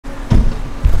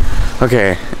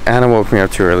Okay, Anna woke me up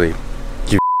too early.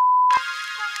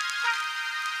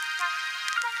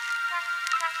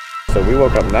 So we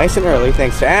woke up nice and early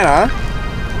thanks to Anna.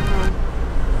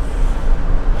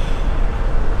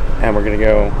 And we're gonna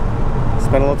go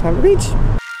spend a little time at the beach.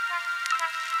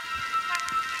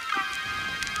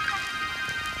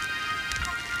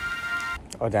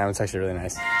 Oh damn, it's actually really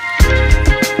nice.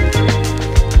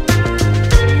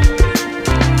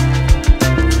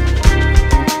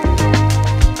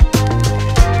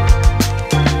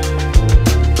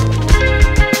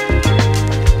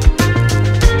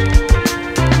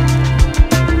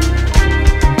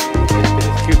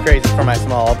 Crazy for my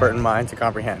small Albertan mind to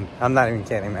comprehend. I'm not even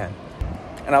kidding, man.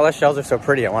 And all the shells are so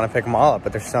pretty, I want to pick them all up,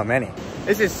 but there's so many.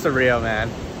 This is surreal, man.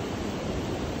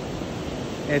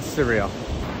 It's surreal.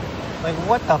 Like,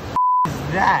 what the f is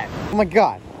that? Oh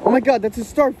my god, that's a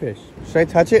starfish. Should I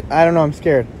touch it? I don't know, I'm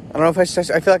scared. I don't know if I should.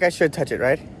 I feel like I should touch it,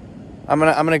 right? I'm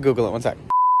gonna Google it, one sec.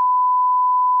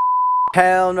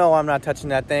 Hell no, I'm not touching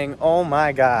that thing. Oh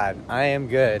my god, I am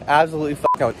good. Absolutely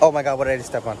fucking. Oh my god, what did I just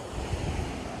step on?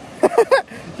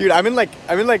 Dude, I'm in like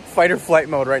fight or flight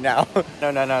mode right now.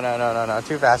 No.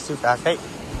 Too fast. Hey.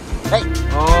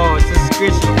 Oh, it's a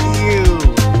squishy. Ew.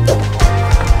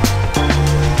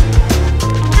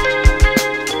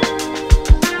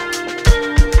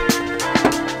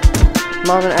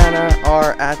 Mom and Anna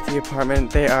are at the apartment.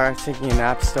 They are taking a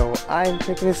nap, so I'm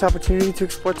taking this opportunity to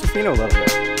explore Tofino a little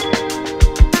bit.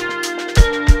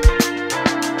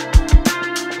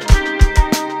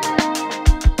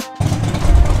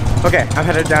 Okay, I'm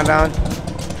headed downtown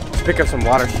to pick up some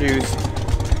water shoes.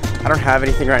 I don't have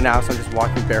anything right now, so I'm just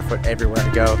walking barefoot everywhere I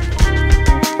go.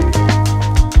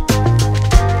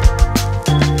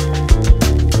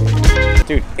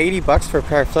 Dude, 80 bucks for a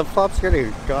pair of flip-flops? You're out of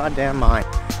your goddamn mind.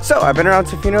 So, I've been around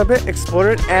Tofino a bit,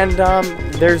 explored it, and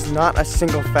there's not a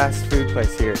single fast food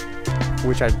place here,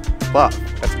 which I love.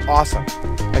 That's awesome.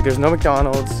 Like, there's no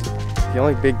McDonald's. The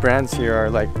only big brands here are,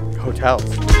 like, hotels.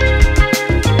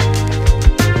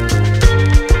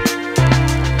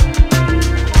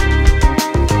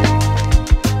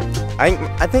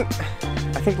 I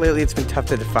think lately it's been tough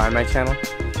to define my channel,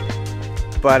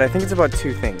 but I think it's about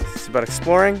two things. It's about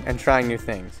exploring and trying new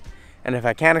things. And if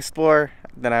I can't explore,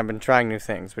 then I've been trying new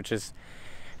things, which is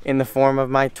in the form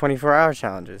of my 24-hour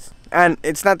challenges. And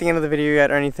it's not the end of the video yet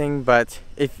or anything, but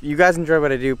if you guys enjoy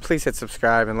what I do, please hit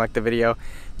subscribe and like the video.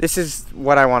 This is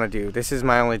what I want to do. This is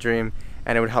my only dream,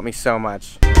 and it would help me so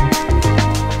much.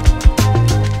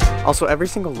 Also, every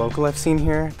single local I've seen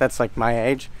here that's like my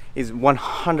age is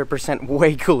 100%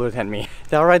 way cooler than me.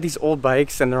 They all ride these old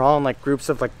bikes, and they're all in like groups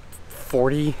of like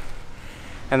 40,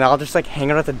 and they all just like hang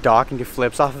out at the dock and do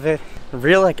flips off of it.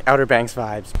 Real like Outer Banks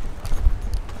vibes.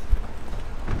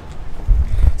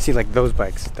 See, like those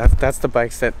bikes, that's the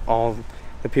bikes that all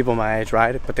the people my age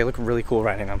ride, but they look really cool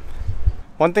riding them.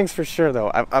 One thing's for sure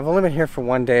though, I've only been here for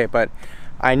one day, but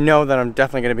I know that I'm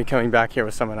definitely going to be coming back here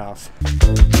with someone else.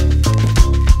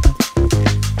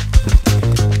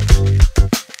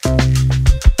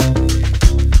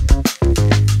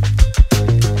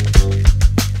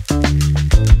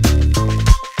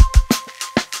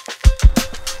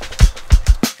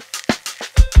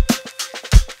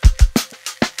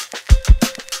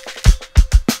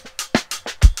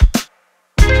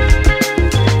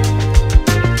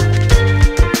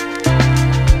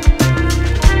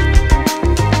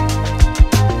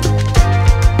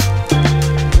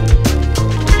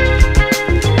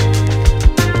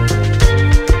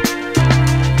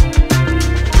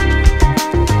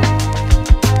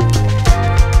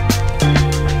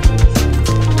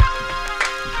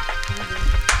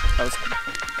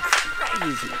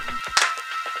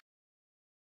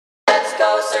 Let's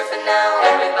go surfing now,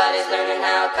 everybody's learning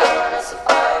how. Come on a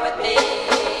safari with me.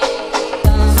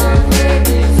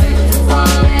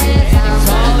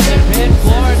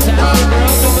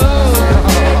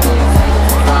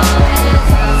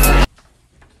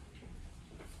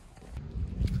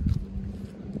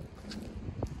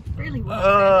 Really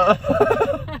well.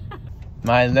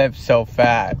 My lips so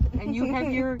fat. And you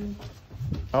have your...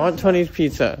 I want Tony's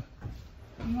pizza.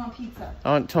 You want pizza?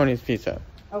 I want Tony's pizza.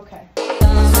 Okay.